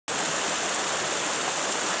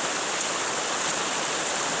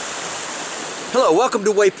Hello, welcome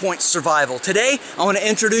to Waypoint Survival. Today, I want to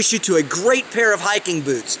introduce you to a great pair of hiking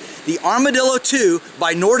boots, the Armadillo 2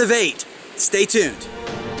 by Nortiv. Stay tuned.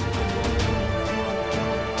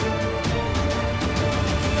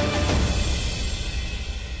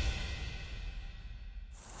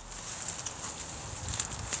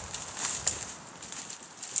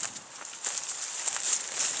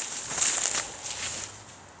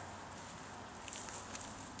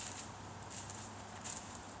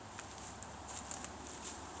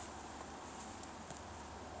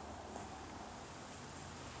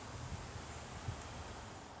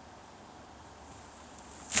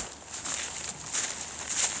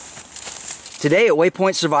 Today at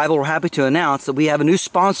Waypoint Survival, we're happy to announce that we have a new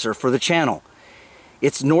sponsor for the channel.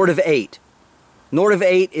 It's Nortiv.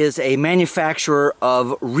 Nortiv is a manufacturer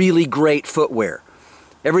of really great footwear.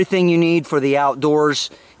 Everything you need for the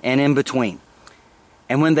outdoors and in between.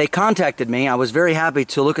 And when they contacted me, I was very happy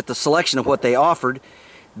to look at the selection of what they offered,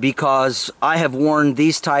 because I have worn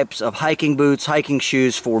these types of hiking boots, hiking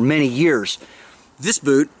shoes for many years. This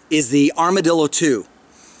boot is the Armadillo 2,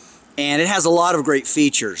 and it has a lot of great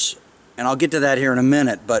features. And I'll get to that here in a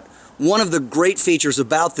minute, but one of the great features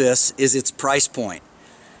about this is its price point.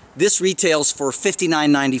 This retails for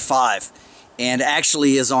 $59.95 and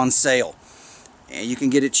actually is on sale. And you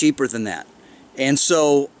can get it cheaper than that. And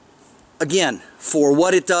so, again, for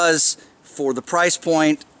what it does, for the price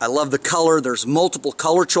point, I love the color. There's multiple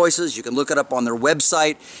color choices. You can look it up on their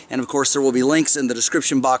website. And of course, there will be links in the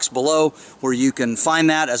description box below where you can find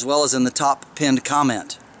that, as well as in the top pinned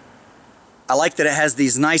comment. I like that it has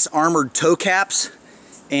these nice armored toe caps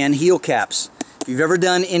and heel caps. If you've ever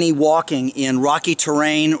done any walking in rocky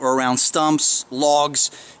terrain or around stumps,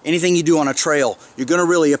 logs, anything you do on a trail, you're going to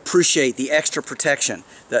really appreciate the extra protection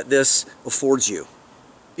that this affords you.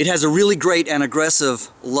 It has a really great and aggressive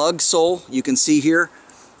lug sole, you can see here.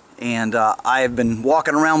 And I have been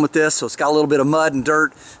walking around with this, so it's got a little bit of mud and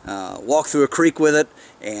dirt. Walked through a creek with it,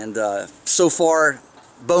 and so far,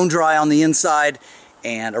 bone dry on the inside.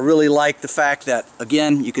 And I really like the fact that,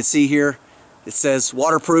 again, you can see here, it says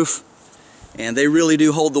waterproof, and they really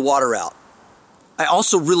do hold the water out. I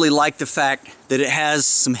also really like the fact that it has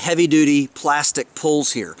some heavy-duty plastic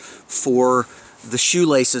pulls here for the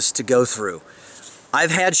shoelaces to go through. I've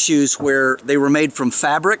had shoes where they were made from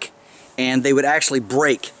fabric, and they would actually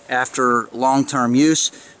break after long-term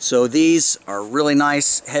use. So these are really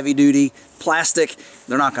nice, heavy-duty plastic.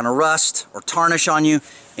 They're not going to rust or tarnish on you,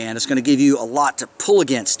 and it's going to give you a lot to pull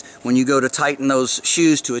against when you go to tighten those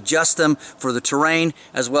shoes to adjust them for the terrain,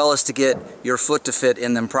 as well as to get your foot to fit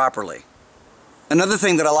in them properly. Another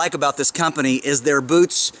thing that I like about this company is their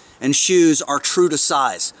boots and shoes are true to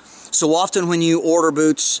size. So often when you order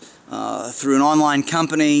boots through an online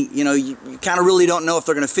company, you kind of really don't know if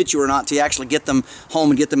they're going to fit you or not till you actually get them home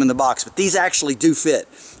and get them in the box. But these actually do fit.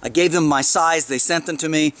 I gave them my size, they sent them to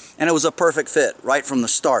me, and it was a perfect fit right from the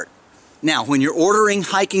start. Now, when you're ordering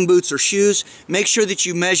hiking boots or shoes, make sure that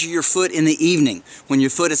you measure your foot in the evening when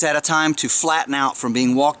your foot is at a time to flatten out from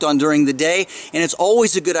being walked on during the day. And it's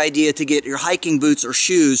always a good idea to get your hiking boots or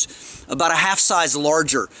shoes about a half size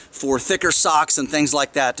larger for thicker socks and things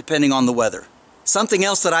like that, depending on the weather. Something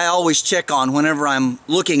else that I always check on whenever I'm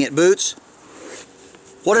looking at boots,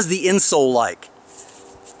 what is the insole like?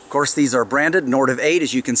 Of course, these are branded Nortiv,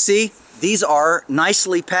 as you can see. These are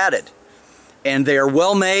nicely padded, and they are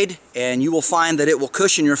well made, and you will find that it will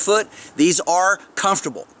cushion your foot. These are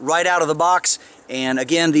comfortable right out of the box, and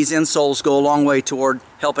again, these insoles go a long way toward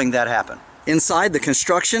helping that happen. Inside, the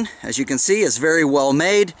construction, as you can see, is very well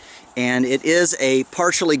made, and it is a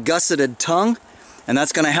partially gusseted tongue, and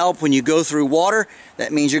that's going to help when you go through water.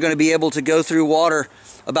 That means you're going to be able to go through water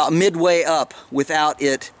about midway up without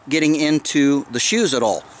it getting into the shoes at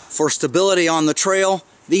all. For stability on the trail,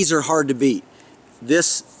 these are hard to beat.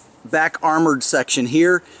 This back armored section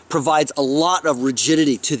here provides a lot of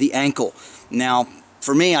rigidity to the ankle. Now,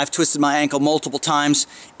 for me, I've twisted my ankle multiple times,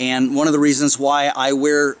 and one of the reasons why I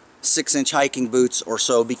wear 6-inch hiking boots or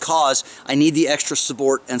so, because I need the extra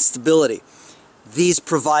support and stability. These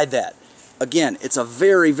provide that. Again, it's a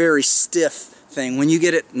very, very stiff thing. When you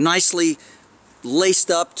get it nicely laced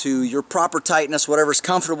up to your proper tightness, whatever's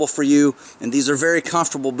comfortable for you, and these are very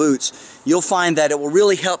comfortable boots, you'll find that it will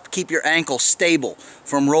really help keep your ankle stable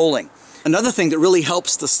from rolling. Another thing that really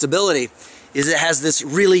helps the stability is it has this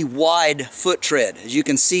really wide foot tread. As you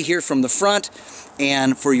can see here from the front,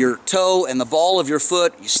 and for your toe and the ball of your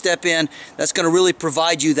foot, you step in, that's going to really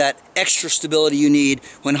provide you that extra stability you need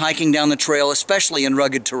when hiking down the trail, especially in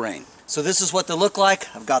rugged terrain. So this is what they look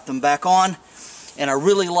like. I've got them back on, and I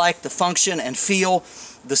really like the function and feel.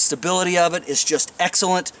 The stability of it is just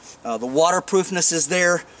excellent. The waterproofness is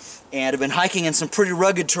there, and have been hiking in some pretty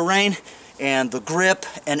rugged terrain, and the grip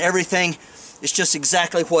and everything is just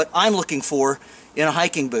exactly what I'm looking for in a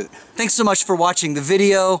hiking boot. Thanks so much for watching the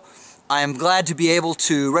video. I am glad to be able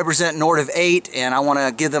to represent Nortiv 8, and I want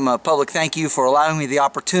to give them a public thank you for allowing me the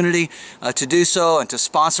opportunity to do so and to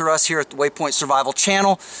sponsor us here at the Waypoint Survival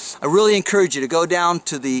channel. I really encourage you to go down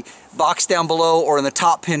to the box down below or in the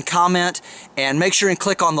top pinned comment and make sure and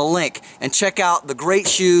click on the link and check out the great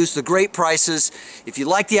shoes, the great prices. If you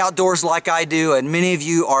like the outdoors like I do, and many of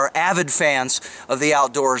you are avid fans of the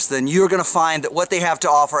outdoors, then you're going to find that what they have to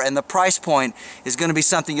offer and the price point is going to be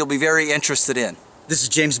something you'll be very interested in. This is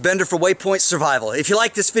James Bender for Waypoint Survival. If you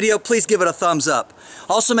like this video, please give it a thumbs up.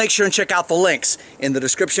 Also make sure and check out the links in the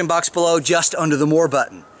description box below just under the More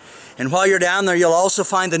button. And while you're down there, you'll also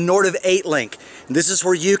find the Nortiv 8 link. And this is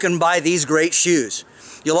where you can buy these great shoes.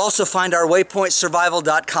 You'll also find our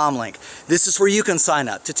waypointsurvival.com link. This is where you can sign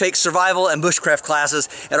up to take survival and bushcraft classes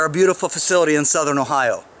at our beautiful facility in Southern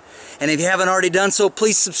Ohio. And if you haven't already done so,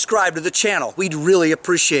 please subscribe to the channel. We'd really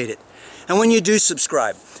appreciate it. And when you do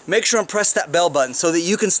subscribe, make sure and press that bell button so that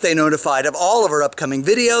you can stay notified of all of our upcoming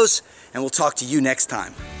videos, and we'll talk to you next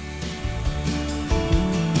time.